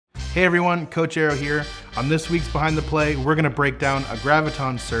Hey everyone, Coach Aero here. On this week's Behind the Play, we're going to break down a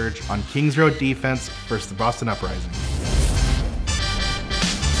Graviton Surge on Kings Road defense versus the Boston Uprising.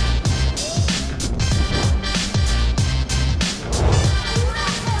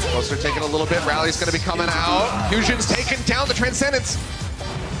 Closer taking a little bit, Rally's going to be coming out. Fusion's taking down the Transcendence.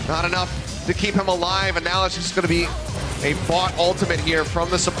 Not enough to keep him alive, and now it's just going to be a bot ultimate here from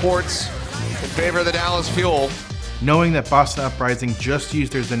the supports in favor of the Dallas Fuel. Knowing that Boston Uprising just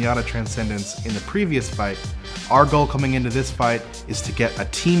used their Zenyatta Transcendence in the previous fight, our goal coming into this fight is to get a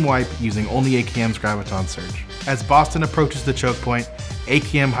team wipe using only AKM's Graviton Surge. As Boston approaches the choke point,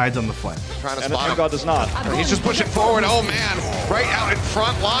 AKM hides on the flank. Trying to And spot him. God does not. He's just pushing forward. Oh man, right out in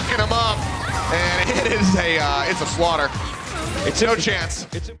front, locking him up. And it is it's a slaughter. It's no chance.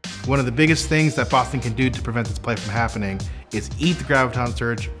 One of the biggest things that Boston can do to prevent this play from happening is eat the Graviton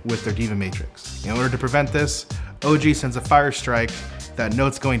Surge with their Diva Matrix. In order to prevent this, OG sends a Fire Strike that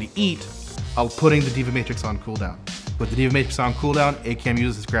Note's going to eat while putting the Diva Matrix on cooldown. With the Diva Matrix on cooldown, AKM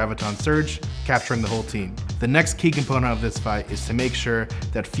uses his Graviton Surge, capturing the whole team. The next key component of this fight is to make sure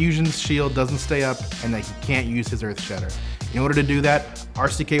that Fusion's shield doesn't stay up and that he can't use his Earth Shatter. In order to do that,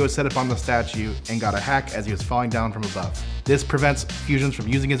 RCK was set up on the statue and got a hack as he was falling down from above. This prevents Fusions from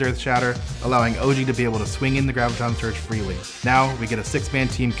using his Earth Shatter, allowing OG to be able to swing in the Graviton Surge freely. Now we get a 6-man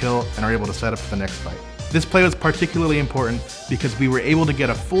team kill and are able to set up for the next fight. This play was particularly important because we were able to get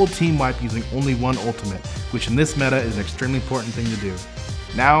a full team wipe using only one ultimate, which in this meta is an extremely important thing to do.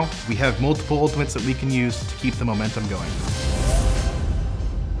 Now, we have multiple ultimates that we can use to keep the momentum going.